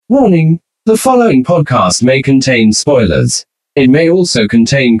Warning, the following podcast may contain spoilers. It may also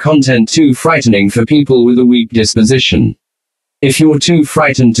contain content too frightening for people with a weak disposition. If you're too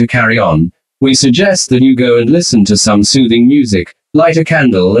frightened to carry on, we suggest that you go and listen to some soothing music, light a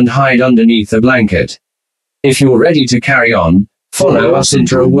candle and hide underneath a blanket. If you're ready to carry on, follow us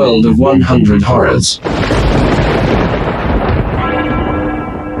into a world of 100 horrors.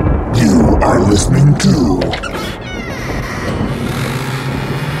 You are listening to 100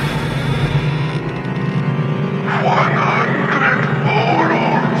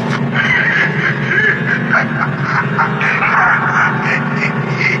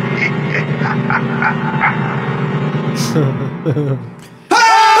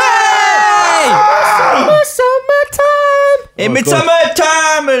 Summertime! In Midsommar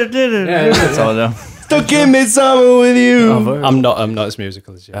time! That's all I know. Stuck in Midsommar with you. I'm not as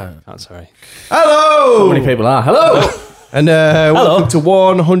musical as you. I'm sorry. Hello! How many people are? Hello! And welcome to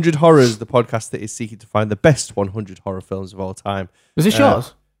 100 Horrors, the podcast that is seeking to find the best 100 horror films of all time. Was this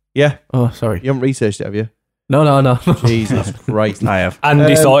yours? Yeah. Oh, sorry. You haven't researched it, have you? No. Jesus Christ. I have.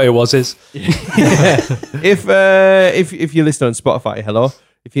 Andy thought it was his. If you listen on Spotify, hello.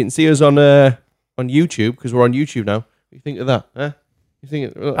 If you can see us on YouTube, because we're on YouTube now, what do you think of that? You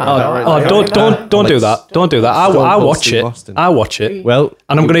think? Don't do that. Don't do that. I watch it. I watch it. Well,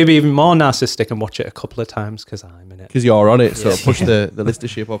 and I'm going to be even more narcissistic and watch it a couple of times because I'm in it. Because you're on it, so push the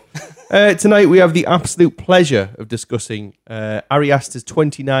listenership up. Tonight we have the absolute pleasure of discussing Ari Aster's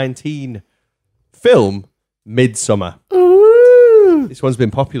 2019 film Midsommar. Ooh. This one's been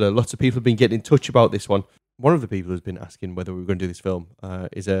popular. Lots of people have been getting in touch about this one. One of the people who's been asking whether we were going to do this film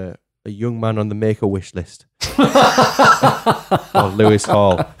is a young man on the Make-A-Wish list. Lewis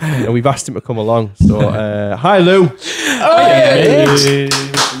Hall. And we've asked him to come along. So, hi, Lou. Hey.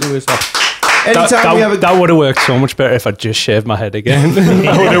 Lewis Hall. That would have worked so much better if I just shaved my head again.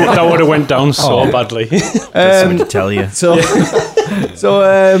 that would have went down so badly. Something to tell you. So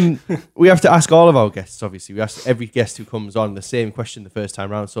we have to ask all of our guests, obviously. We ask every guest who comes on the same question the first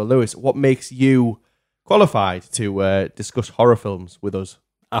time round. So, Lewis, what makes you qualified to discuss horror films with us?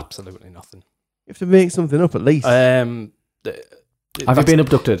 Absolutely nothing. You have to make something up at least. Have you been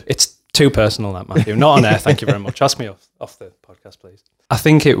abducted? It's too personal, that, Matthew. Not on air, thank you very much. Ask me off the podcast, please. I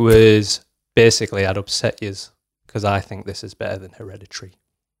think it was basically I'd upset you because I think this is better than Hereditary.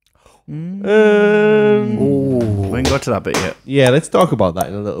 We haven't got to that bit yet. Yeah, let's talk about that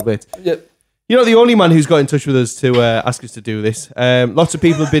in a little bit. Yep. You're not the only man who's got in touch with us to ask us to do this. Lots of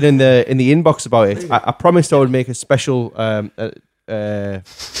people have been in the inbox about it. I promised I would make a special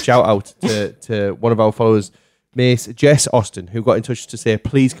shout out to one of our followers, Miss Jess Austin, who got in touch to say,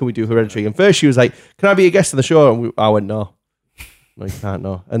 please, can we do Hereditary? And first she was like, can I be a guest on the show? And I went, no, you can't,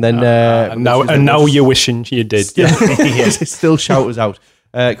 no. And then now you're wishing you did. Still shout us out.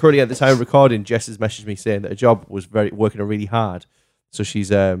 Currently at the time of recording, Jess has messaged me saying that her job was working her really hard, so she's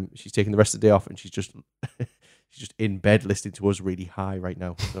taking the rest of the day off, and she's just in bed listening to us really high right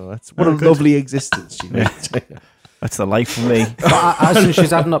now. So that's what a lovely existence she makes. That's the life for me. But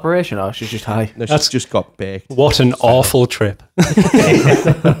she's had an operation, or she's just high? No, she's just got baked. What an awful trip. It's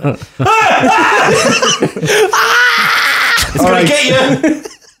going to get you.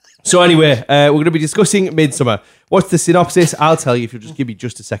 So anyway, we're going to be discussing Midsommar. What's the synopsis? I'll tell you if you'll just give me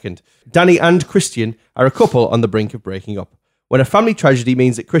just a second. Danny and Christian are a couple on the brink of breaking up when a family tragedy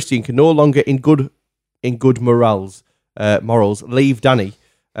means that Christian can no longer, in good morals, leave Danny.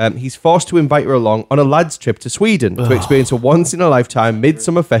 He's forced to invite her along on a lad's trip to Sweden to experience a once-in-a-lifetime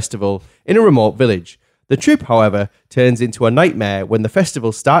midsummer festival in a remote village. The trip, however, turns into a nightmare when the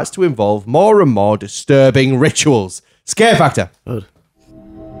festival starts to involve more and more disturbing rituals. Scare factor. Good.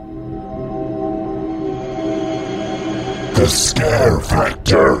 The Scare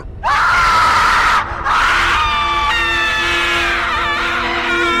Factor.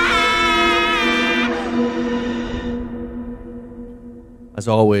 As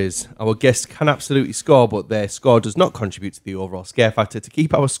always, our guests can absolutely score, but their score does not contribute to the overall scare factor to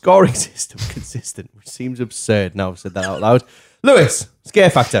keep our scoring system consistent, which seems absurd now I've said that out loud. Lewis, scare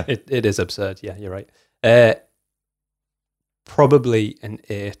factor. It is absurd, yeah, you're right. Probably an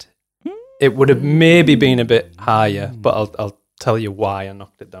 8. It would have maybe been a bit higher, but I'll tell you why I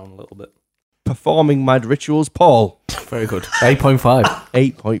knocked it down a little bit. Performing mad rituals, Paul. Very good. 8.5.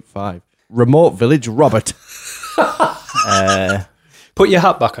 8.5. Remote village, Robert. Put your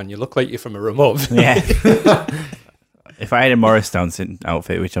hat back on. You look like you're from a remote village. Yeah. If I had a Morris Townsend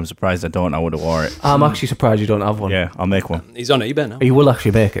outfit, which I'm surprised I don't, I would have wore it. I'm actually surprised you don't have one. Yeah, I'll make one. He's on eBay now. You will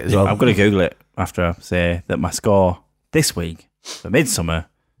actually make it as well. I'm going to Google it after I say that my score this week for Midsommar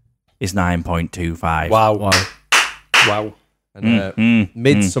is 9.25. Wow. And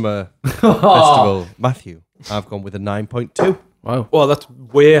Midsommar Festival, Matthew, I've gone with a 9.2. Wow. Well, that's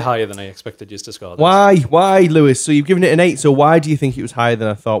way higher than I expected you to score. This. Why, Lewis? So you've given it an 8, so why do you think it was higher than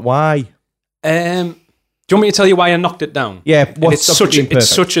I thought? Why? Do you want me to tell you why I knocked it down? Yeah, And it's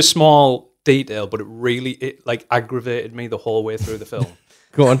such a small detail, but it like aggravated me the whole way through the film.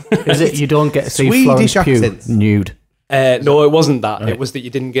 Go on. Is it you don't get to see Swedish Florence Pugh accents. nude? No, it wasn't that. Right. It was that you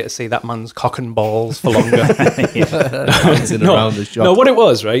didn't get to see that man's cock and balls for longer. Dancing around the shop. No, what it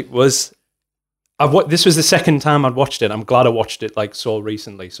was, right, was this was the second time I'd watched it. I'm glad I watched it like so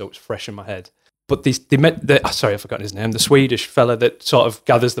recently, so it's fresh in my head. But they met sorry, I've forgotten his name. The Swedish fella that sort of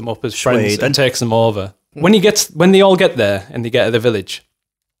gathers them up as friends and takes them over. When they all get there and they get to the village,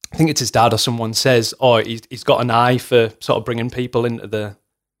 I think it's his dad or someone says, "Oh, he's got an eye for sort of bringing people into the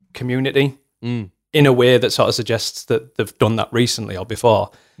community." In a way that sort of suggests that they've done that recently or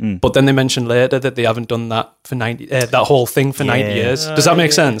before. But then they mention later that they haven't done that for 90, that whole thing for 90 years. Does that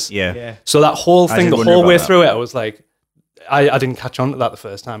make sense? Yeah. So that whole thing, the whole way that. through it, I was like, I didn't catch on to that the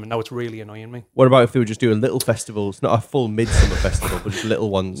first time, and now it's really annoying me. What about if they were just doing little festivals, not a full Midsummer festival, but just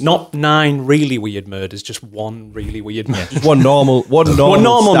little ones? Not 9 really weird murders, just one really weird murder. Just one normal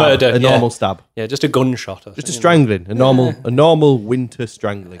normal stab, murder, a normal stab, Yeah, just a gunshot. just a strangling, a normal winter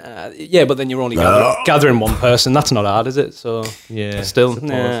strangling. Yeah, but then you're only gathering one person. That's not hard, is it? So Yeah, still,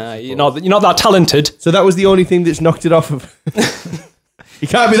 suppose. you're not that talented. So that was the only thing that's knocked it off of. He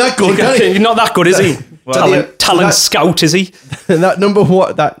can't be that good, can he? He's not that good, is he? Talent scout, is he? And that number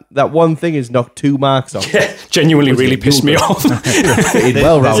one, that one thing has knocked 2 marks off. Yeah, genuinely really pissed me off.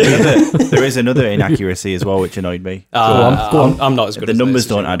 Well rounded. There is another inaccuracy as well, which annoyed me. Go on. I'm not as good The as numbers this.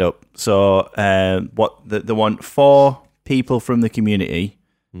 don't add up. So they want 4 people from the community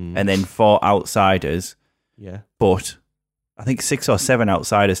and then 4 outsiders. Yeah. But I think 6 or 7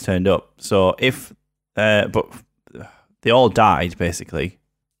 outsiders turned up. So but they all died basically.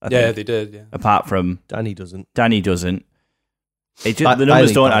 I think, they did. Yeah. apart from Danny doesn't. Danny doesn't. It just, That- the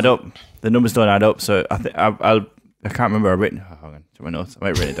numbers Danny don't add doesn't. up. The numbers don't add up. So I think I can't remember. I've written. Oh, hang on, to my notes. I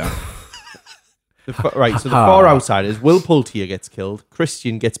might write it down. Right, so the 4 outsiders. Will Poultier gets killed.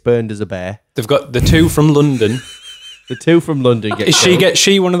 Christian gets burned as a bear. They've got the 2 from London. The 2 from London get killed.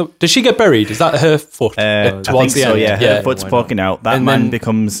 She one of the? Does she get buried? Is that her foot I think towards the so. end? Yeah, her foot's why poking out. That And man then-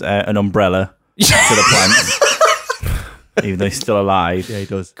 becomes an umbrella to the plants, even though he's still alive. Yeah, he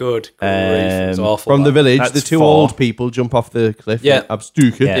does. Good grief, it's awful. From the that. village, That's the 2 4. old people jump off the cliff. Yeah.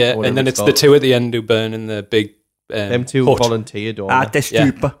 Abstuken. Yeah. Yeah, and then it's the 2 at the end who burn in the big. Them 2 hut. volunteered. The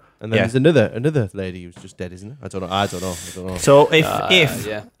stupid. And then Yeah. there's another lady who's just dead, isn't it? I don't know. So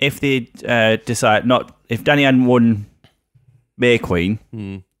if they decide not, if Danny hadn't won May Queen,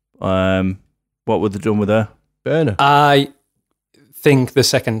 what would they done with her? Burner. I think the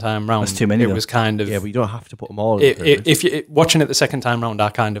second time round, That's too many, It though. was kind of. Yeah, but you don't have to put them all in. If you watching it the second time round, I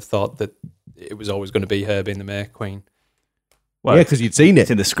kind of thought that it was always going to be her being the May Queen. Well, yeah, because you'd seen it's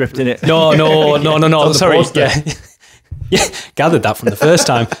it. in the script, isn't it? No. the Sorry. poster. Yeah, gathered that from the first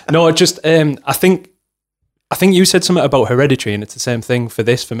time. No, it just I think you said something about Hereditary, and it's the same thing for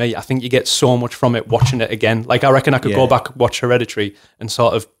this for me. I think you get so much from it watching it again. Like I reckon I could go back, watch Hereditary, and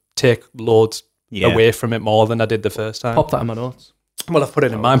sort of take loads away from it more than I did the first time. Pop that in my notes. Well, I've put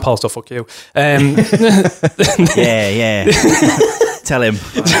it in mine, Paul, so fuck you. Yeah. Tell him.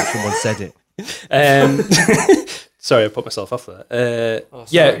 Someone said it. Sorry, I put myself off there.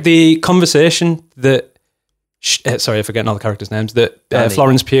 Yeah, the conversation that sorry, I'm forgetting all the characters' names that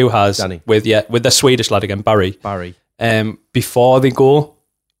Florence Pugh has with the Swedish lad again, Barry. Before they go,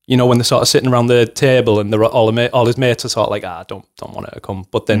 you know, when they're sort of sitting around the table and they're all his mates are sort of like, don't want her to come,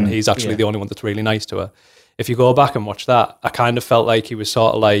 but then he's actually the only one that's really nice to her. If you go back and watch that, I kind of felt like he was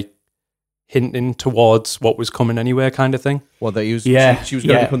sort of like hinting towards what was coming anyway, kind of thing. Well, that he was, she was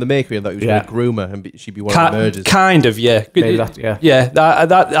going to become the maker, and that he was going to groom her, and she'd be one of the murders. Kind of, yeah. Maybe that, yeah. Yeah,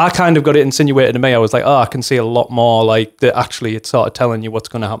 that I kind of got it insinuated to me. I was like, I can see a lot more like that. Actually, it's sort of telling you what's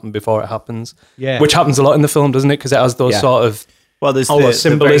going to happen before it happens. Yeah, which happens a lot in the film, doesn't it? Because it has those sort of there's all the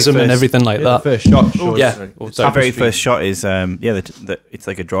symbolism and everything like that. The first shot, the very first shot is it's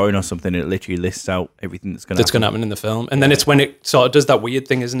like a drawing or something. It literally lists out everything that's going to happen in the film, and then it's when it sort of does that weird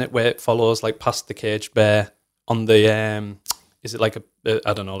thing, isn't it, where it follows like past the caged bear on the is it like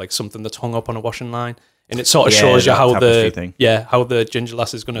I don't know, like something that's hung up on a washing line, and it sort of shows you how the ginger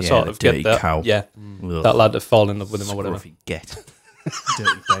lass is going to sort of get that cow. that lad to fall in love with him or whatever. Dirty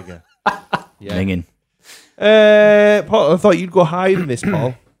beggar. Minging. Paul, I thought you'd go higher than this,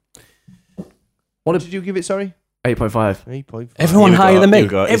 Paul. What did you give it? Sorry, 8.5. 8.5. Everyone higher than me. He's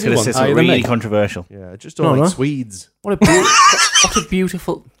going to say Everyone something higher than really me. controversial. Yeah, I just don't like Swedes. What a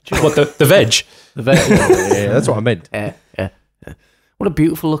beautiful joke. What the veg? The veg. Yeah, that's what I meant. Yeah. What a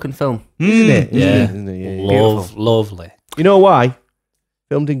beautiful looking film. Isn't it? Yeah. Isn't it? Yeah. Beautiful. Lovely. You know why?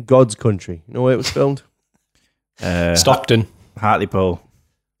 Filmed in God's country. You know where it was filmed? Stockton. Hartlepool.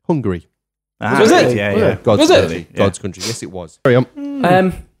 Hungary. Was it? Yeah. God's Was it? country. God's country. Yes, it was. Carry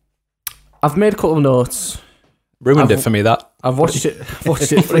on. I've made a couple of notes. Ruined it for me, that. I've watched it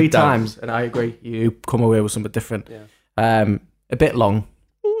 3 times, and I agree. You come away with something different. Yeah. A bit long.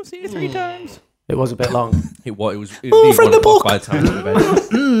 Oh, see you 3 times. It was a bit long. It was Oh, from the book. by the time I went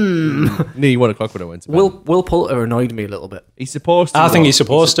to bed. Nearly 1 o'clock when I went to bed. Will Poulter annoyed me a little bit. He's supposed to. I think he's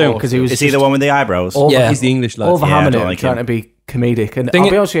supposed to. Because he was Is he the one with the eyebrows? Yeah. He's the English lad. overhamming Yeah, I it, don't like trying him. to be comedic. And Thing I'll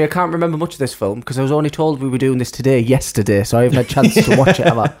be it- honest with you, I can't remember much of this film because I was only told we were doing this yesterday, so I haven't had a chance to watch it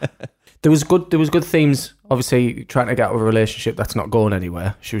ever. There was good themes. Obviously, trying to get out of a relationship that's not going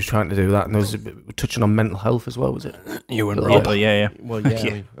anywhere. She was trying to do that, and there was a bit touching on mental health as well. Was it? You and Yeah. Rob. Oh, yeah. Well, yeah. I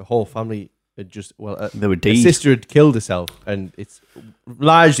mean, the whole family had just They were her deed. sister had killed herself, and it's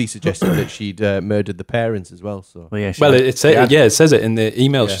largely suggested that she'd murdered the parents as well. So. Well, yeah. Well, it says it in the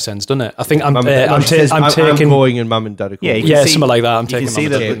email Yeah. she sends, doesn't it? I think I'm Mum- no, she says, I'm taking. going, and mum and dad are Yeah, going. you Yeah, can see- something like that. I'm you can taking see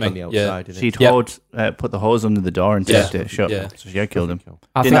Mum that and Dad on with the me. outside. innit? She'd Yeah. put the hose under the door and Yeah. taped it shut. Yeah. So she had killed him.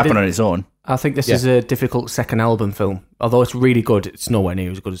 I Didn't think happen on its own. I think this Yeah. is a difficult second album film. Although it's really good, it's nowhere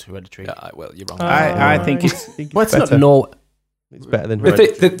near as good as Hereditary. Yeah, well, you're wrong. I think it's. Well, it's better. not no. It's better than the,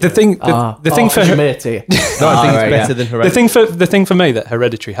 Hereditary. the thing, the thing for your her, mate here. No, I think Ah, it's right, better yeah. than Hereditary. the thing for me that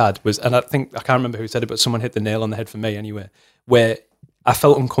Hereditary had was, and I think I can't remember who said it, but someone hit the nail on the head for me anyway. Where I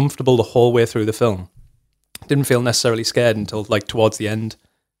felt uncomfortable the whole way through the film. Didn't feel necessarily scared until like towards the end.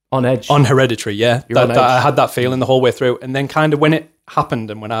 On edge. On Hereditary, yeah, You're on that edge. I had that feeling the whole way through, and then kind of when it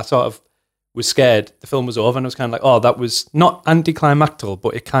happened and when I sort of was scared, the film was over, and I was kind of like, oh, that was not anticlimactic,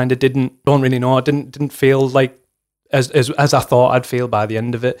 but it kind of don't really know. I didn't feel like as I thought I'd feel by the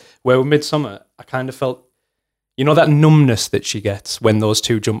end of it. Where with Midsommar, I kind of felt, you know, that numbness that she gets when those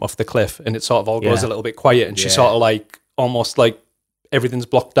two jump off the cliff, and it sort of all goes Yeah. a little bit quiet, and she's Yeah. sort of like almost like everything's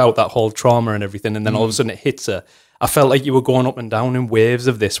blocked out, that whole trauma and everything, and then all of a sudden it hits her. I felt like you were going up and down in waves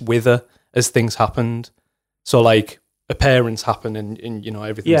of this with her as things happened. So like her parents happen and you know,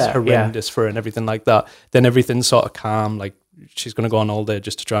 everything's Yeah, horrendous for her and everything like that. Then everything's sort of calm, like she's going to go on all day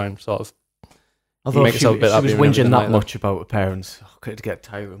just to try and sort of Although make she, yourself a bit she happier was and whinging everything that like that. much about her parents. Oh, it'd get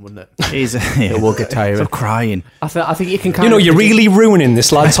tiring, wouldn't it? He's It will get tiring. Stop crying. I think you can kind you know, of... you're really ruining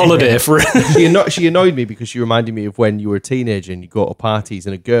this lad's holiday for She annoyed me because she reminded me of when you were a teenager and you go to parties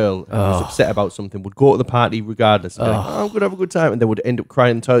and a girl who was upset about something would go to the party regardless and be like, oh, I'm going to have a good time. And they would end up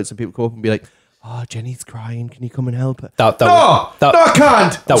crying in the toilets and people come up and be like, oh, Jenny's crying. Can you come and help her? that No, was, that, no, I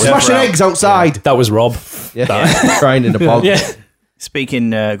can't. that was Smashing Rob. eggs outside. that was Rob. Yeah, crying in the bog. Yeah.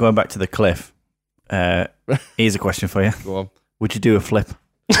 Speaking, going back to the cliff, here's a question for you. Go on. Would you do a flip?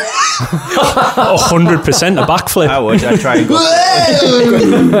 100% a backflip. I would. I'd try and go.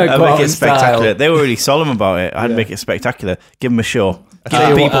 I'd make Quality it spectacular. style. They were really solemn about it. I'd make it spectacular. Give them a show. Give tell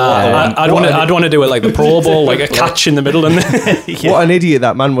you the what, people what they want. I'd want to do it like the Pro Bowl, like a catch in the middle. And What an idiot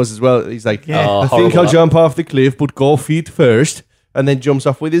that man was as well. He's like, Oh, I think horrible I'll that. jump off the cliff, but go feet first. And then jumps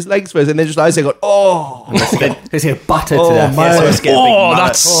off with his legs first. And then just lies there going, oh, Is he battered Oh, to death? man. Yeah, so it's get a big oh, mallet.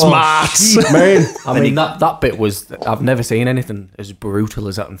 that's smart. shit, man. I mean, that bit was... I've never seen anything as brutal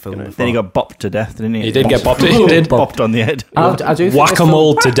as that in film before. Then he got bopped to death, didn't he? He did get bopped. He did. Bopped on the head. I do think this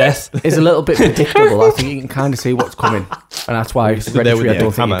Whack-a-mole to death. film is a little bit predictable. I think you can kind of see what's coming. And that's why it's stood there with Hereditary, I the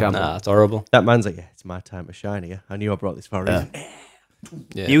don't think you hammer. can. Nah, it's horrible. That man's like, yeah, it's my time to shine here. I knew I brought this for a reason.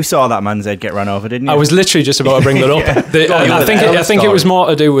 Yeah. You saw that man's head get run over, didn't you? I was literally just about to bring that up. I think it was more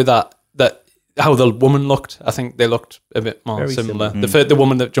to do with that how the woman looked. I think they looked a bit more Very similar. similar. The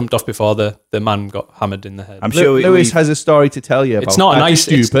woman that jumped off before the man got hammered in the head. I'm sure Lewis has a story to tell you about. It's not a that nice.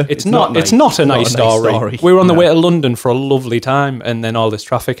 stupor. It's not a nice story. We were on the way to London for a lovely time, and then all this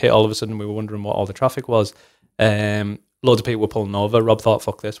traffic hit. All of a sudden, we were wondering what all the traffic was. Loads of people were pulling over. Rob thought,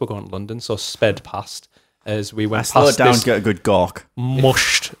 "Fuck this, we're going to London," so sped past as we I went slowed past down this to get a good gawk.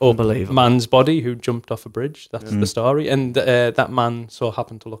 mushed up Unbelievable. man's body who jumped off a bridge. That's the story, and that man so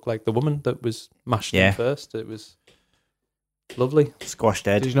happened to look like the woman that was mashed in first. It was lovely. Squashed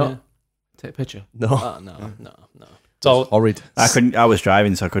head. Did you not take a picture? No. No. It's all Horrid. I couldn't. I was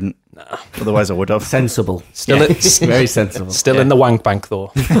driving, so I couldn't. Otherwise, I would have. Sensible. still Very sensible. still in the wank bank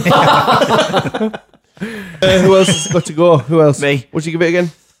though. Who else has got to go? Who else? Me. What'd you give it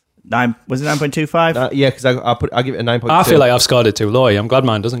again? 9. Was it 9.25? Yeah, because I give it a 9.2. I feel like I've scored it too low. I'm glad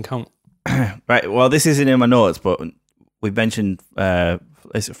mine doesn't count. Right. Well, this isn't in my notes, but we mentioned.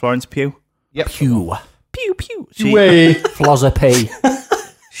 Is it Florence Pugh? Yep. Pew. Pew pew. Way. Flozza P.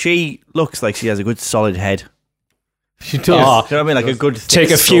 She looks like she has a good solid head She does. Oh, Do you know what I mean? Like a good thick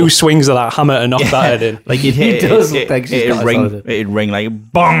take a skull. few swings of that hammer to knock that head in. Like you'd hit He does look like she's got a solid- it'd ring like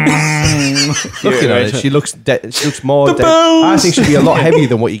bong. Looking at it, she looks more dense. I think she'd be a lot heavier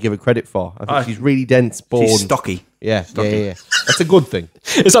than what you give her credit for. I think she's really dense, boned. She's stocky. Yeah. That's a good thing.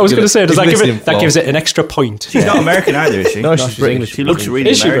 Is that what I was going to say? Does that give listening it? That gives it an extra point. She's not American either, is she? No, she's British. She looks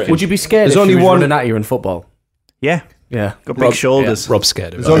really Is she American. Would you be scared There's if only she was one- running at you in football? Yeah. Yeah. Got big shoulders. Rob's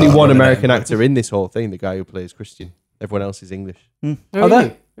scared of There's it. only one American actor in this whole thing, the guy who plays Christian. Everyone else is English. Oh,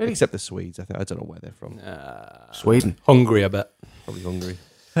 they? really? Except the Swedes. I don't know where they're from. Sweden. Hungry, I bet. Probably Hungary.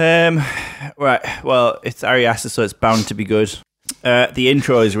 Right. Well, it's Ari Aster, so it's bound to be good. The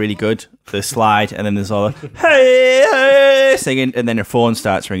intro is really good. The slide, and then there's all the hey singing, and then her phone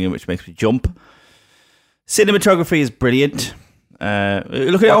starts ringing, which makes me jump. Cinematography is brilliant.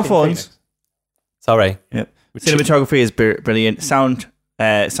 Look at our phones. Sorry. Yep. Cinematography is brilliant.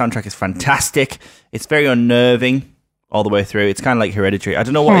 Soundtrack is fantastic. It's very unnerving all the way through. It's kind of like Hereditary. I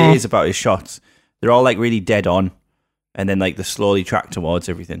don't know what it is about his shots. They're all like really dead on, and then like they slowly track towards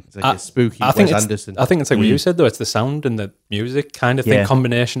everything. It's like a spooky I think Wes it's, Anderson. I think it's like what you said though. It's the sound and the music kind of thing, Yeah.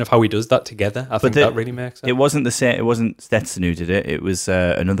 combination of how he does that together. I think that really makes sense. It wasn't the same. It wasn't Stetson who did it. It was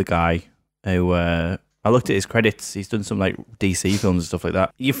another guy who. I looked at his credits. He's done some like DC films and stuff like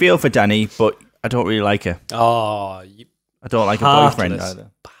that. You feel for Danny, but I don't really like her. Oh, you I don't like a heartless boyfriend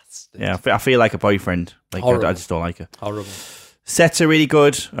either. bastard. Yeah, I feel like a boyfriend. Like Horrible. I just don't like her. Horrible. Sets are really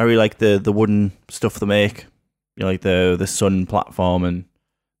good. I really like the wooden stuff they make. You know, like the sun platform and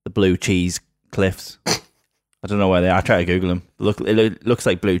the blue cheese cliffs. I don't know where they are. I try to Google them. It looks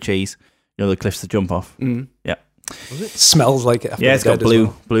like blue cheese. You know, the cliffs to jump off. Yeah. It smells like it. After Yeah, it's got dead as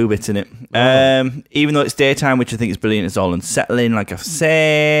well. blue bits in it. Even though it's daytime, which I think is brilliant, it's all unsettling, like I've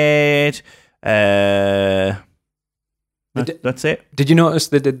said. That's it. Did you notice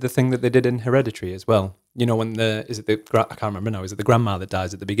they did the thing that they did in Hereditary as well? You know, when I can't remember now, is it the grandma that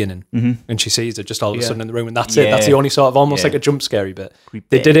dies at the beginning? Mm-hmm. And she sees her just all of a Yeah. sudden in the room, and that's it. That's the Yeah. only sort of almost Yeah. like a jump scary bit. Creepy.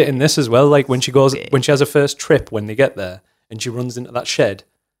 They did it in this as well. Like when she has her first trip when they get there, and she runs into that shed.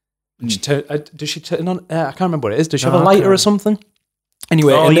 And she does she turn on? I can't remember what it is. Does she have a lighter or something?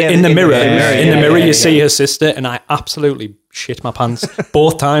 Anyway, in the mirror, you see her sister, and I absolutely shit my pants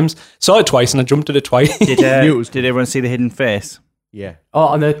both times. Saw it twice, and I jumped at it twice. Did everyone see the hidden face? Yeah.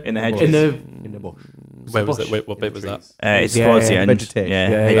 Oh, in In the hedges. In the bush. Where was that? Wait, what bit was that? It's Yeah, towards the yeah. end. Vegetation. Yeah,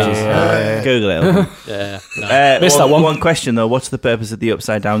 Yeah, hedges. yeah. Google it. Yeah, no. Missed that one. One question though: what's the purpose of the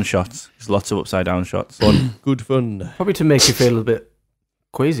upside down shots? There's lots of upside down shots. Good fun. Probably to make you feel a bit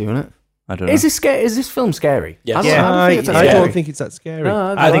queasy, isn't it? I don't know. Is this film scary? Yes. I don't, Yeah. I don't think it's that I scary. don't think it's that scary.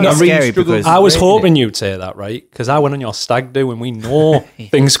 No, I think don't. it's really scary struggled. because I was rating hoping you'd say that, right? Because I went on your stag do, and we know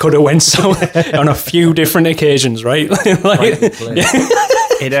things could have went south on a few different occasions, right? Like,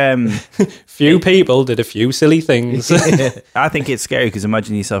 few people did a few silly things. I think it's scary because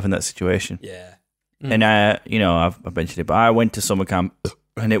imagine yourself in that situation. Yeah. And I've mentioned it, but I went to summer camp,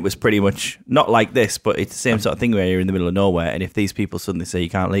 and it was pretty much not like this, but it's the same sort of thing where you're in the middle of nowhere, and if these people suddenly say you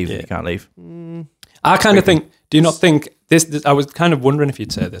can't leave, then you can't leave. I kind of think, do you not think this? I was kind of wondering if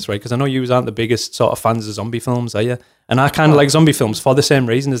you'd say this, right? Because I know you aren't the biggest sort of fans of zombie films, are you? And I kind of like zombie films for the same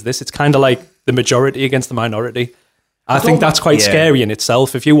reason as this. It's kind of like the majority against the minority. I think that's quite scary in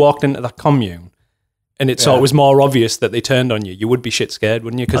itself. If you walked into that commune and it sort of was more obvious that they turned on you, you would be shit scared,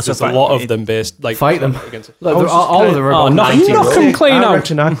 wouldn't you? Because That's there's a a lot fact. of them based like Fight them. against it. Look, all of them are about knock 19 them years. clean I out.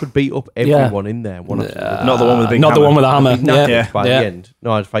 reckon I could beat up everyone in there. One of them. Not the one with the big Not the hammer. one with the hammer. Yeah. Yeah. By Yeah. the end.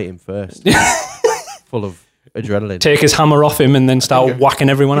 No, I'd fight him first. Full of adrenaline. Take his hammer off him and then start whacking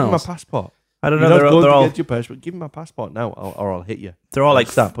everyone Give him my else. passport. I don't You're know. not They're going to all get your passport. Give me my passport now, or I'll hit you. they're all like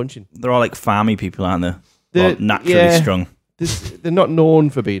Start punching. they're all like farmy people, aren't they? They're- Well, naturally yeah. strong. They're not known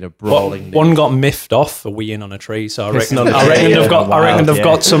for being a brawling. One got miffed off for weeing on a tree, so I reckon, on a I reckon tree, they've got. yeah. I reckon they've Yeah.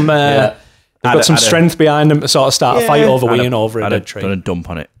 got some. They've got some I'd- strength behind them to sort of start a fight over weeing over a I'd dead have tree. done a dump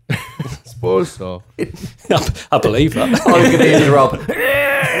on it. I suppose so. I believe that. All you're going to hear is Rob.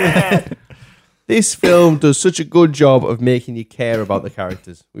 This film does such a good job of making you care about the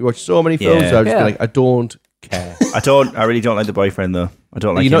characters. We watch so many films Yeah. where I'm just Yeah. like, I don't care. I really don't like the boyfriend though. I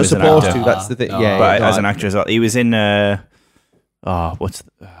don't like You're him not as an supposed actor. to. That's the thing. Yeah, But yeah, as no, an actor as well, he was in. What's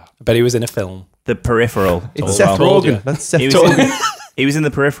I bet he was in a film. the Peripheral? It's as Seth well. Rogen. That's Seth He was, Rogen. in, he was in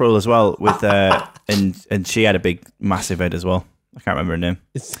the Peripheral as well with and she had a big massive head as well. I can't remember her name.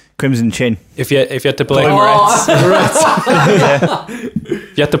 It's- Crimson Chin. If you had to play, if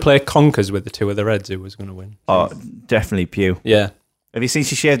you had to play conkers with the two of the Reds, who was going to win? Oh, definitely Pew. Yeah. Have you seen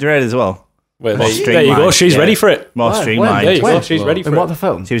she shaved her head as well? Well, More there you go. streamlined, She's yeah. ready for it. More When? streamlined. There you go. When? She's ready for In it. what the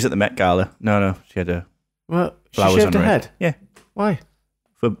film? She was at the Met Gala. No, she had a Well, she flowers shaved on her her head. Yeah, Why?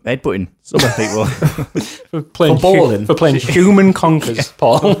 for headbutting some people. For playing, bowling. for playing Human Conquers,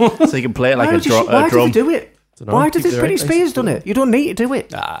 Paul. So you can play it like Why a did drum. they do it? Why did Britney Spears done it? You don't need to do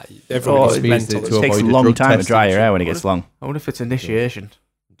it. Nah, everyone's Oh, mental. to It takes a avoid a long drug time to test dry and your hair when it gets long. I wonder if it's initiation.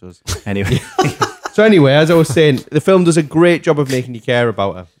 It does. Anyway, So anyway, as I was saying, the film does a great job of making you care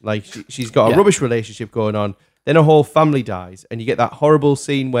about her. Like she's got a rubbish relationship going on. Then her whole family dies, and you get that horrible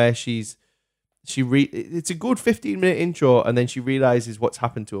scene where it's a good 15-minute intro, and then she realizes what's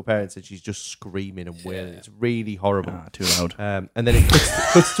happened to her parents, and she's just screaming and wailing. It's really horrible. too loud. And then it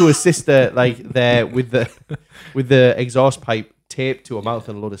cuts to her sister like there with the exhaust pipe taped to her mouth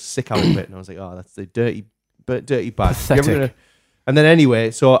and a load of sick out of it. And I was like, oh, that's the dirty bag. Pathetic. And then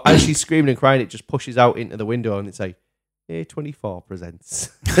anyway, so as she's screaming and crying, it just pushes out into the window, and it's like, A24 presents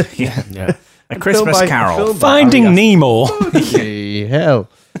Yeah. A And Christmas film by- Carol. film by Finding Ari Nemo. Bloody hell.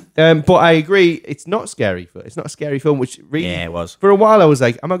 But I agree, it's not scary. It's not a scary film, which really, Yeah, it was. for a while I was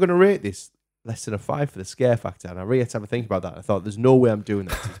like, am I going to rate this less than a 5 for the scare factor? And I really had to have a think about that. I thought, there's no way I'm doing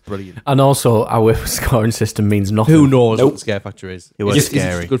that. It's brilliant. And also, our scoring system means nothing. Who knows what the scare factor is? It was It's just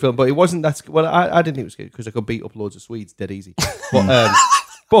scary. a good film, but it wasn't that. Well, I didn't think it was good because I could beat up loads of Swedes dead easy.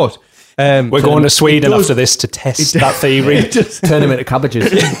 But We're going to Sweden after this to test that theory. It does, Turn them into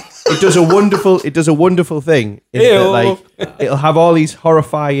cabbages. it does a wonderful thing. In that, like it'll have all these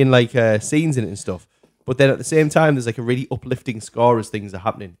horrifying like scenes in it and stuff. But then at the same time, there's like a really uplifting score as things are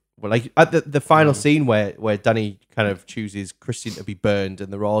happening. Well, like at the final scene where Danny kind of chooses Christian to be burned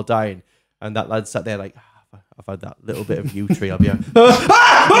and they're all dying, and that lad sat there like, I've had that little bit of yew tree. I'll be like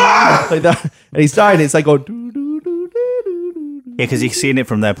that, and he's dying. It's like going. Yeah, because you're seeing it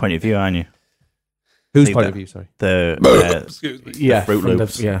from their point of view, aren't you? Whose Like point that. of view? Sorry. The Fruit from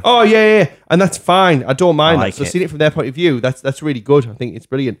Loops. yeah. Oh yeah, and that's fine. I don't mind I like that. So it. seeing it from their point of view, that's really good. I think it's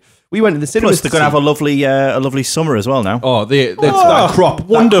brilliant. We went to the cinema. Plus, they're going to have a lovely summer as well now. Oh, that crop.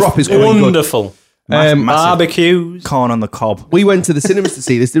 Wonderful. That crop is going good. Wonderful. Massive Barbecues. corn on the cob. We went to the cinemas to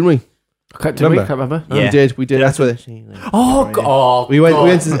see this, didn't we? Can't remember. No, Yeah. we did. That's where Oh, God. we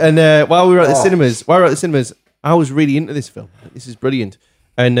went to, and while we were at the cinemas, I was really into this film. This is brilliant.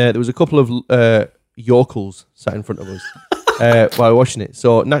 And there was a couple of yokels sat in front of us while we were watching it.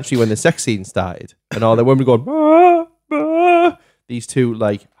 So naturally, when the sex scene started and all the women were going, bah, bah, these two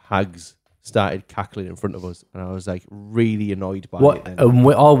like hags started cackling in front of us, and I was like really annoyed by What? it. Then.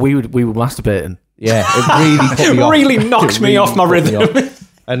 We were masturbating. Yeah, it really put me off. Really knocked It me off my put me rhythm. off.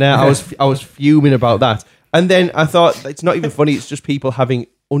 And I was fuming about that. And then I thought, it's not even funny. It's just people having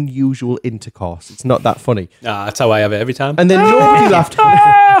unusual intercourse. It's not that funny. Nah, that's how I have it every time. And then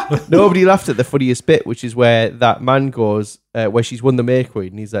nobody laughed at the funniest bit, which is where that man goes, where she's won the May Queen,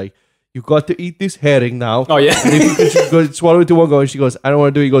 and he's like, "You've got to eat this herring now." Oh, yeah. And if you could go swallow it to one go, and she goes, "I don't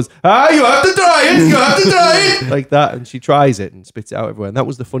want to do it." He goes, you have to try it. You have to try it. Like that. And she tries it and spits it out everywhere. And that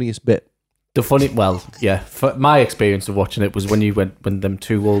was the funniest bit. For my experience of watching it was when them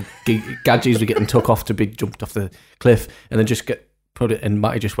two old gadgets were getting took off to be jumped off the cliff, and then just put it, and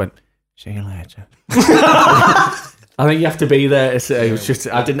Matty just went, "See you later." I think you have to be there. It was just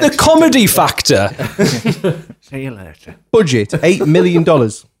I didn't. The comedy factor. See you later. Budget $8 million. What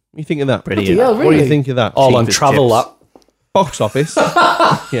do you think of that? Brilliant. Yeah, What do you think of that? All on Cheap as travel, chips. that. Box office.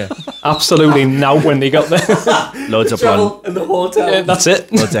 Yeah. Absolutely now when they got there. Loads of blonde, in the hotel. Yeah, that's it.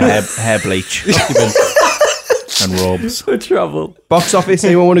 loads of hair bleach and robes. For travel. Box office.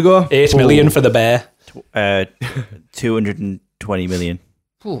 Anyone want to go? 8 million for the bear. 220 million.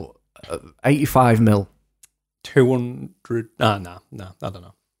 85 mil. 200. No, I don't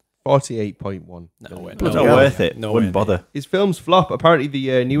know. 48.1. No way. It's No not way. worth it. No Wouldn't way. bother. His films flop. Apparently,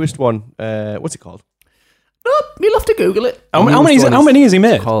 the newest one. What's it called? You'll have to Google it. How many has he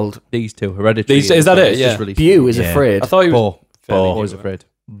made? Called These two. Hereditary. Is that it? It's Yeah. just released. Bew is Yeah. Afraid. I thought he was. Bo. Bo is afraid.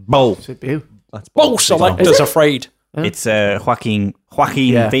 Bo. Is it Bew? That's Oh, Selector's Afraid. It's Joaquin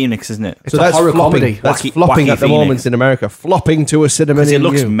Yeah. Phoenix, isn't it? It's a horror flopping. comedy. That's Wacky- flopping Wacky at the Phoenix. moment in America. Flopping to a cinema Because near it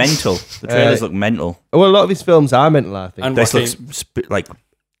looks you. mental. The trailers look mental. Well, a lot of his films are mental, I think. And This Joaquin- looks like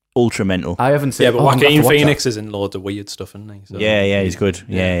ultra mental. I haven't seen. Yeah, but I'm gonna have Joaquin to watch Phoenix is in loads of weird stuff, isn't he? So Yeah, he's good.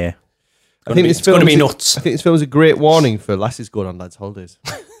 Yeah. I think it's gonna be nuts. I think this film is a great warning for lasses going on lads' holidays.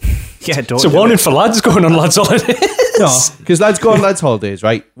 Yeah, don't It's a do warning it. for lads going on lads' holidays. No, because lads go on lads' holidays,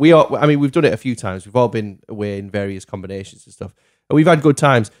 right? We've done it a few times. We've all been away in various combinations and stuff. And we've had good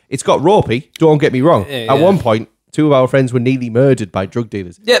times. It's got ropey, don't get me wrong. Yeah, At yeah. one point, two of our friends were nearly murdered by drug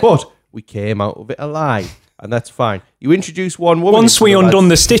dealers. Yeah. But we came out of it alive. and that's fine. You introduce one woman. Once we undone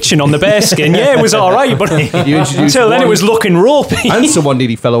the stitching on the bearskin, yeah, it was all right, but You introduced until then it one- was looking ropey. and someone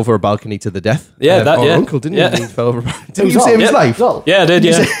nearly fell over a balcony to the death. Yeah, that- or yeah. uncle didn't Yeah. he? He fell over. Didn't you save his Yeah. life? Yeah, I did.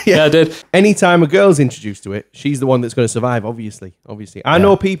 Yeah, yeah, I did. Anytime a girl's introduced to it, she's the one that's going to survive. Obviously. I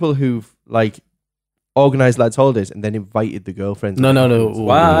know people who've like organised lads' holidays and then invited the girlfriends. No.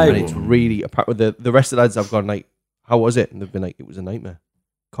 Why? And it's really apart with the rest of the lads. I've gone like, how was it? And they've been like, it was a nightmare.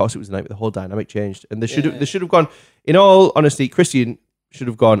 Of course, it was a nightmare. The whole dynamic changed, and they should have gone. In all honesty, Christian should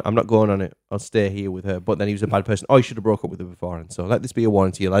have gone. I'm not going on it. I'll stay here with her. But then he was a bad person. Oh, he should have broke up with her beforehand. So let this be a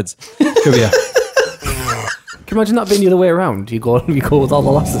warning to you, lads. Trivia. Can you imagine that being the other way around? You go with all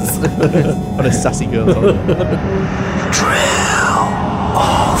the lasses. On a sassy girl.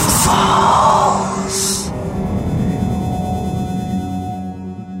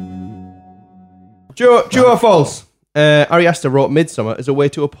 True or false? Ari Aster wrote Midsommar as a way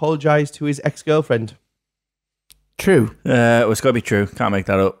to apologise to his ex-girlfriend. True. Well, it's got to be true. Can't make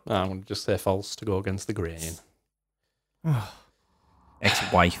that up. I'm going to just say false to go against the grain.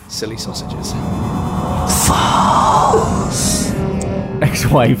 Ex-wife. Silly sausages.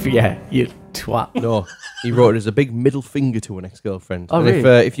 Ex-wife, yeah, you twat. No, he wrote it as a big middle finger to an ex-girlfriend. Oh, and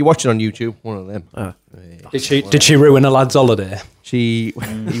really? if you watch it on YouTube, one of them. Did she ruin a lad's holiday? He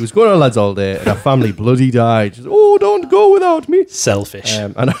was going on lads all day, and her family bloody died. She said, oh, don't go without me. Selfish.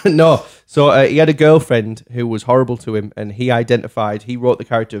 So he had a girlfriend who was horrible to him, and he wrote the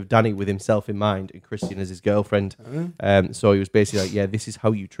character of Danny with himself in mind, and Christian as his girlfriend. So he was basically like, yeah, this is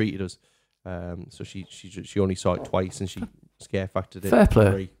how you treated us. So she only saw it twice, and she scare factored it. Fair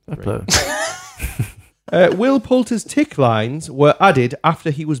play. Will Poulter's tick lines were added after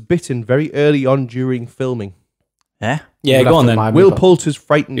he was bitten very early on during filming. Yeah? Yeah, go on then. Will Poulter's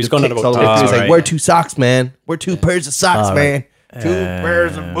frightened He's of gone on ticks about all the way. ticks. He was like, Right. wear 2 socks, man. Wear 2 pairs of socks, man. 2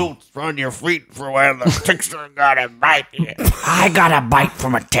 pairs of boots on your feet for when the ticks are gonna bite you. I got a bite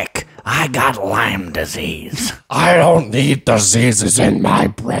from a tick. I got Lyme disease. I don't need diseases in my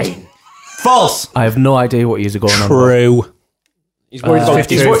brain. False! I have no idea what years are going on. True. He's worried about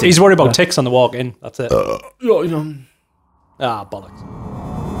 50-50. he's worried about ticks on the walk in. That's it. Bollocks.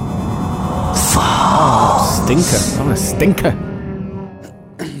 Stinker. I'm a stinker.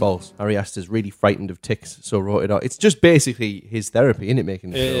 False. Ari Aster's really frightened of ticks, so wrote it out. It's just basically his therapy, isn't it,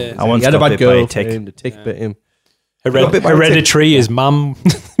 making the film? I once He had a got bad bit by a girl, tick. the tick bit him. Hereditary, his mum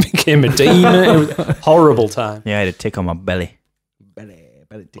became a demon. It was a horrible time. Yeah, I had a tick on my belly.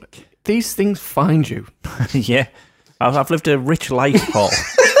 Belly tick. These things find you. Yeah. I've lived a rich life, Paul.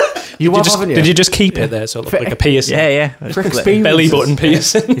 Did you just keep it there so it looked like a piercing? Yeah. For experience. Belly button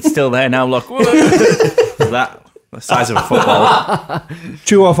piercing. It's still there now, look. That the size of a football.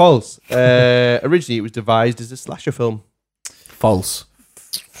 True or false? Originally, it was devised as a slasher film. False.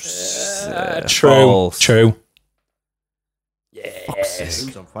 True. False. True.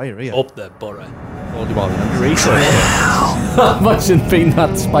 Who's on fire here? Up the borough. Hold him on. Research. Imagine being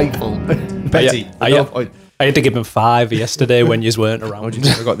that spiteful. Betty. I had to give him 5 yesterday when you weren't How around. do you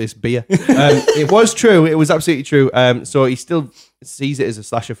think I got this beer? It was true. It was absolutely true. So he still sees it as a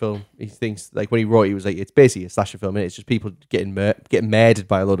slasher film. He thinks, like, when he wrote it, he was like, it's basically a slasher film, and it's just people getting murdered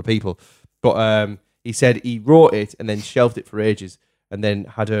by a lot of people. But he said he wrote it and then shelved it for ages, and then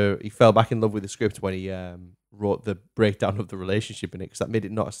he fell back in love with the script when he wrote the breakdown of the relationship in it, because that made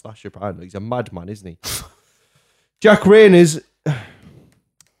it not a slasher. Apparently, he's a madman, isn't he? Jack Rayner's.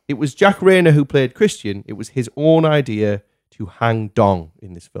 It was Jack Rayner who played Christian. It was his own idea to hang Dong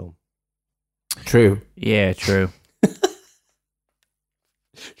in this film. True. Yeah, true.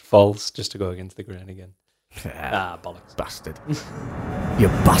 False, just to go against the grain again. Bollocks. Bastard. You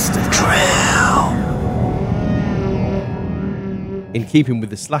bastard. In keeping with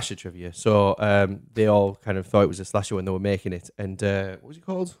the slasher trivia, so they all kind of thought it was a slasher when they were making it. And what was he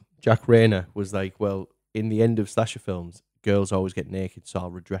called? Jack Rayner was like, well, in the end of slasher films, girls always get naked, so I'll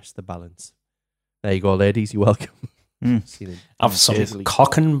redress the balance. There you go, ladies. You're welcome. Have some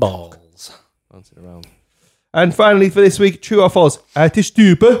cock and balls. Bouncing around. And finally, for this week, true or false? The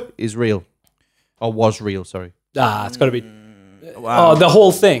stupor is real. Or was real, sorry. It's got to be... Wow. Oh, the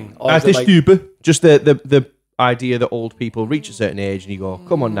whole thing. Or is The it like- stupor. Just the idea that old people reach a certain age and you go,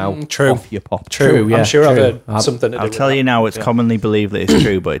 come on now, True. off your pop. True, yeah, I'm sure I've true. heard something to do I'll with tell that. you now, it's commonly believed that it's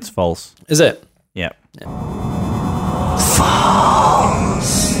true, but it's false. Is it? Yeah.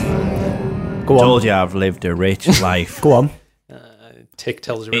 Go on. Told you I've lived a rich life. Go on. Tick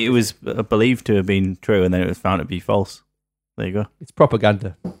tells you It was believed to have been true, and then it was found to be false. There you go. It's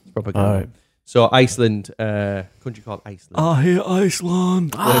propaganda. It's propaganda. All right. So Iceland, country called Iceland. I hear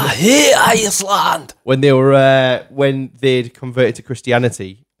Iceland. Hey, Iceland! When they'd converted to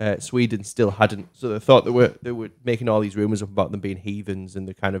Christianity, Sweden still hadn't. So they thought they were making all these rumours up about them being heathens and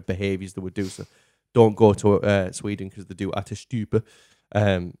the kind of behaviours they would do. So don't go to Sweden because they do ättestupa.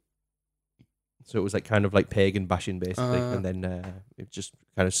 So it was like kind of like pagan bashing basically, and then it just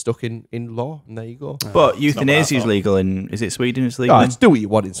kind of stuck in law, and there you go. But euthanasia is legal is it Sweden? It's legal. Oh, it's do what you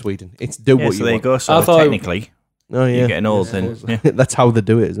want in Sweden. It's do what you there you want. go. So technically, oh yeah, you're getting old then. Yeah. That's how they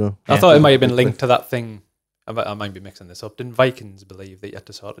do it as well. I thought it might have been linked to that thing. I might be mixing this up. Didn't Vikings believe that you had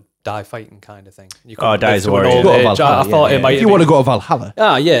to sort of die fighting kind of thing? You die as a warrior. I thought it might. If you want to go to Valhalla,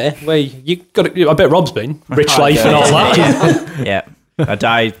 yeah. Well, you got. I bet Rob's been rich life and all that. Yeah, I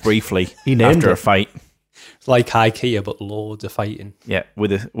died briefly after a fight. It's like IKEA, but loads of fighting. Yeah,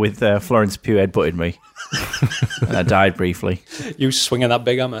 with Florence Pugh headbutted me, and I died briefly. You swinging that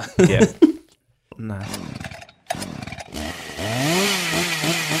big hammer? Yeah. Nah.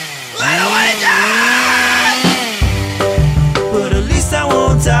 But at least I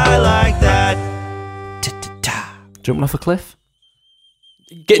won't die like that. Jumping off a cliff?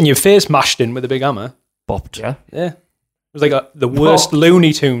 Getting your face mashed in with a big hammer. Bopped. Yeah. Yeah. It was like the worst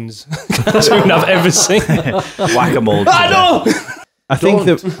Looney Tunes cartoon I've ever seen. Whack-a-mole. I know. I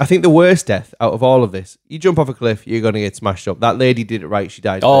think the worst death out of all of this, you jump off a cliff, you're going to get smashed up. That lady did it right. She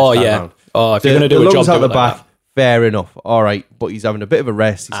died. Oh, first time yeah. round. Oh, if you're going to do a job, out do the it like back, that. fair enough. All right, but he's having a bit of a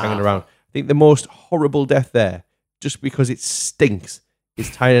rest. He's hanging around. I think the most horrible death there, just because it stinks, is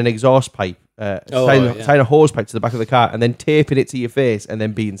tying an exhaust pipe, tying a hose pipe to the back of the car, and then taping it to your face, and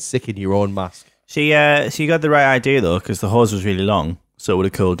then being sick in your own mask. So you got the right idea though, because the hose was really long, so it would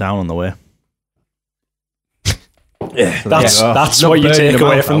have cooled down on the way. That's what you take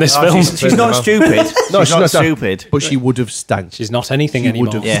away from this film. She's not stupid. No, she's not stupid. But she would have stank. She's not anything She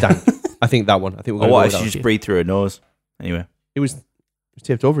anymore. would have stank. I think that one. I think we're Or going what to if go she with just that. breathed through her nose? Anyway. It was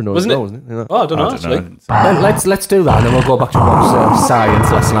taped over her nose, Wasn't it? wasn't it? Oh, I don't know, actually. Let's do that, and then we'll go back to Rob's science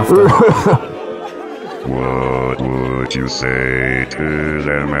lesson after. What would you say to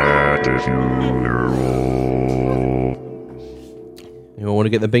them at the funeral? You want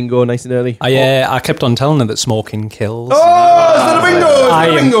to get the bingo nice and early? I kept on telling her that smoking kills. Oh, it's the bingo!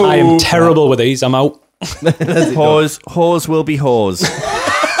 It's the bingo! I am terrible with these. I'm out. Hose will be hose.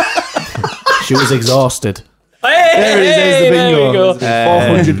 She was exhausted. There it is, there's the bingo. There we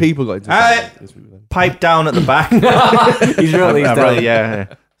go. 400 people got into it. Pipe down at the back. He's really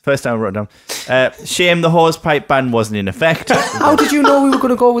yeah. First time I wrote it down. Shame the hose pipe ban wasn't in effect. How did you know we were going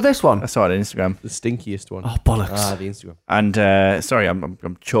to go with this one? I saw it on Instagram. The stinkiest one. Oh, bollocks. The Instagram. And sorry,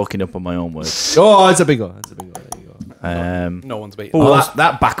 I'm choking up on my own words. Oh, it's a bingo. It's a bingo. There you go. No one's beating. Oh,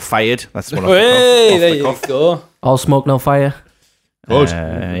 that backfired. That's what Hey, there you go. All smoke, no fire. Good.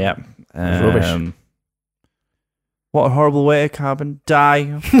 Yeah. Rubbish. What a horrible way to carbon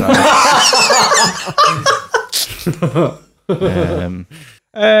die.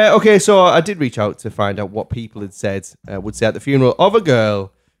 Okay, so I did reach out to find out what people had said would say at the funeral of a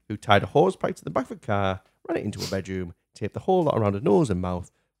girl who tied a hose pipe to the back of a car, ran it into a bedroom, taped the whole lot around her nose and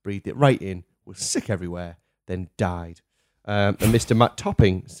mouth, breathed it right in, was sick everywhere, then died. And Mr. Matt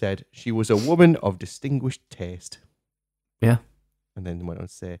Topping said she was a woman of distinguished taste. Yeah. And then went on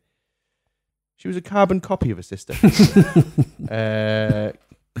to say she was a carbon copy of her sister.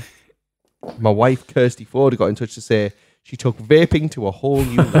 My wife, Kirsty Ford, got in touch to say she took vaping to a whole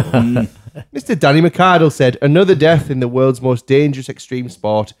new level. Mr. Danny McCardle said, another death in the world's most dangerous extreme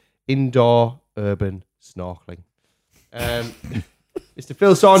sport, indoor urban snorkeling. Mr.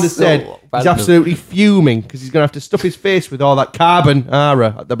 Phil Saunders said he's absolutely fuming because he's going to have to stuff his face with all that carbon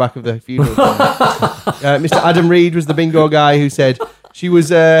at the back of the funeral. Mr. Adam Reed was the bingo guy who said she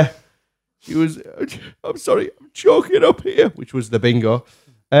was, I'm sorry, I'm choking up here, which was the bingo.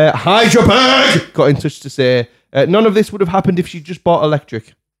 Hydraberg got in touch to say, none of this would have happened if she just bought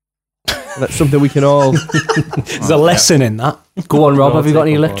electric. That's something we can all... There's a lesson in that. Go on, Rob. Have you got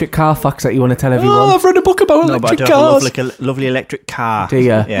any electric car facts that you want to tell everyone? Oh, I've read a book about electric cars. Have a lovely electric car. Do you?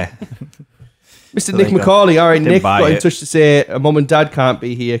 Yeah. Mr. Nick McCauley, all right, Didn't Nick buy got in it. touch to say mum and dad can't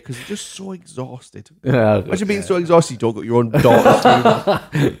be here because they're just so exhausted. Yeah, Imagine being so exhausted you don't got your own daughter.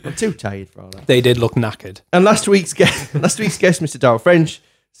 I'm too tired for all that. They did look knackered. And last week's guest, Mr. Darrell French,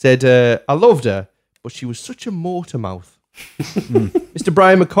 said, I loved her, but she was such a motor mouth. Mr.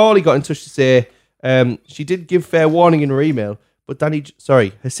 Brian McCauley got in touch to say she did give fair warning in her email, but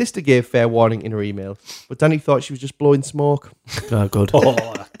her sister gave fair warning in her email, but Danny thought she was just blowing smoke. Oh, good. Oh,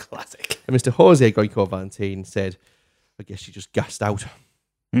 classic. And Mr. Jose Goico Valentine said, I guess she just gassed out.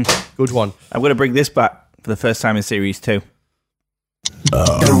 Good one. I'm going to bring this back for the first time in series 2.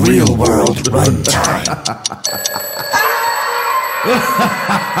 The real world runtime.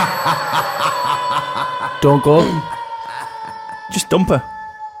 Don't go. Just dump her.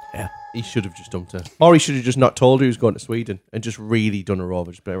 He should have just dumped her. Or he should have just not told her he was going to Sweden and just really done her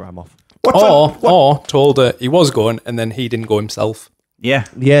over, just been ram off. Or told her he was going and then he didn't go himself. Yeah.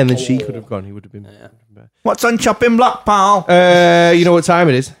 Yeah, and then she could have gone. He would have been... What's on chopping block, pal? You know what time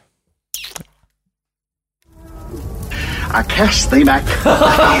it is? I cast thee back.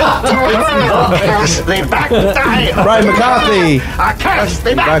 I cast thee back. Brian McCarthy! I cast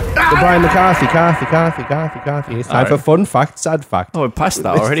thee back. The Brian McCarthy. Carthy. It's time for fun fact, sad fact. Oh, we passed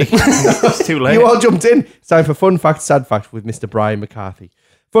that already. It's too late. You all jumped in. It's time for fun fact, sad fact with Mr. Brian McCarthy.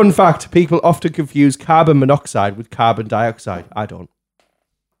 Fun fact, people often confuse carbon monoxide with carbon dioxide. I don't.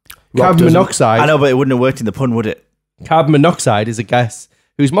 Carbon monoxide... I know, but it wouldn't have worked in the pun, would it? Carbon monoxide is a gas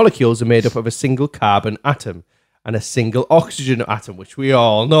whose molecules are made up of a single carbon atom and a single oxygen atom, which we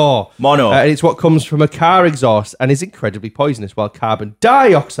all know. Mono. And it's what comes from a car exhaust and is incredibly poisonous, while carbon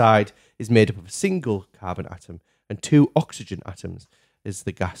dioxide is made up of a single carbon atom and 2 oxygen atoms is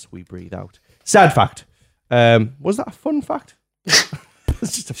the gas we breathe out. Sad fact. Was that a fun fact?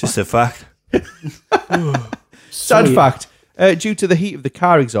 It's just a fact. Sad fact. Due to the heat of the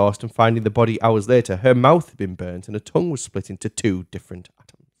car exhaust and finding the body hours later, her mouth had been burnt and her tongue was split into 2 different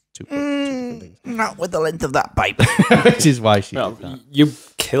atoms. Two different things. Not with the length of that pipe. Which is why she did that. You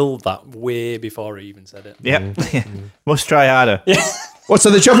killed that way before he even said it. Yep. Must try harder. What's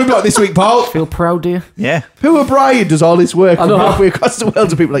on the chopping block this week, Paul? Feel proud, dear. Yeah. Poor O'Brien does all this work from halfway across the world,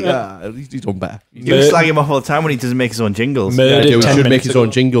 and people are like, at least he's done better. You slag him off all the time when he doesn't make his own jingles. Yeah, he should make his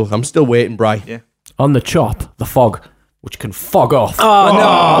own jingle. I'm still waiting, Bri. Yeah. On the chop, the fog, which can fog off. No.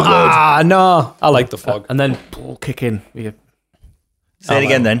 I like the fog. And then kick in. Say it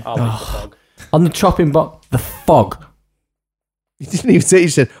again then. I like the fog. On the chopping block, the fog. You didn't even say it, you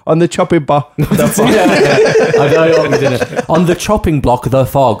said, on the chopping block. I know we did it. On the chopping block, the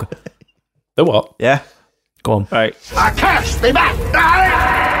fog. The what? Yeah. Go on. Right. I cast thee back.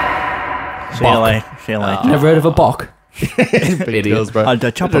 See you later. See you later. Never heard of a bok? Idiot. I'll do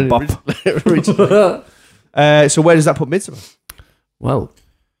chop a bop. So where does that put Midsommar? Well,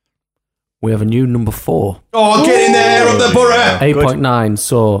 we have a new number 4. Oh, get in there up the borough! 8.9.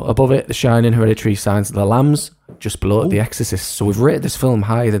 So above it, The Shining, Hereditary, Silence of the Lambs. Just below it, The Exorcist. So we've rated this film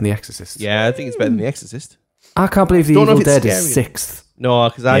higher than The Exorcist. Yeah, I think it's better than The Exorcist. I can't believe The Don't know Evil if it's Dead is scary. 6th. No,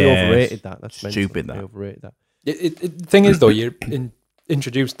 because I Yeah, overrated that. That's stupid, mental. that. I overrated that. The thing is, though, you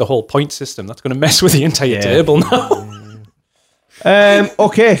introduced the whole point system. That's going to mess with the entire table now.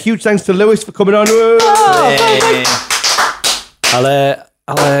 Okay, huge thanks to Lewis for coming on.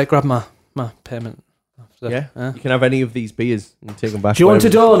 I'll grab my payment. Yeah, you can have any of these beers and take them back. Do you want a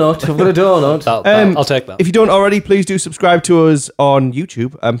donut? I've got a donut. I'll take that. If you don't already, please do subscribe to us on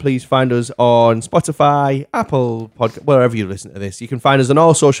YouTube and please find us on Spotify, Apple Podcast, wherever you listen to this. You can find us on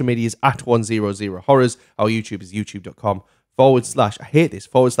all social medias at 100 Horrors. Our YouTube is youtube.com/ I hate this,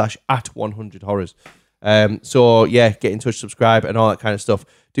 / at 100 Horrors. So yeah, get in touch, subscribe and all that kind of stuff.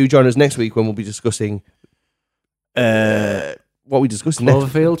 Do join us next week when we'll be discussing what are we discussing next?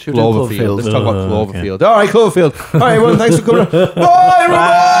 Cloverfield? Should we do Cloverfield? Let's talk about Cloverfield. Okay. All right, Cloverfield. All right, everyone, thanks for coming on. Bye,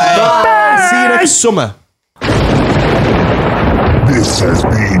 Bye. See you next summer. This has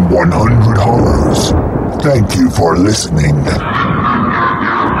been 100 Horrors. Thank you for listening.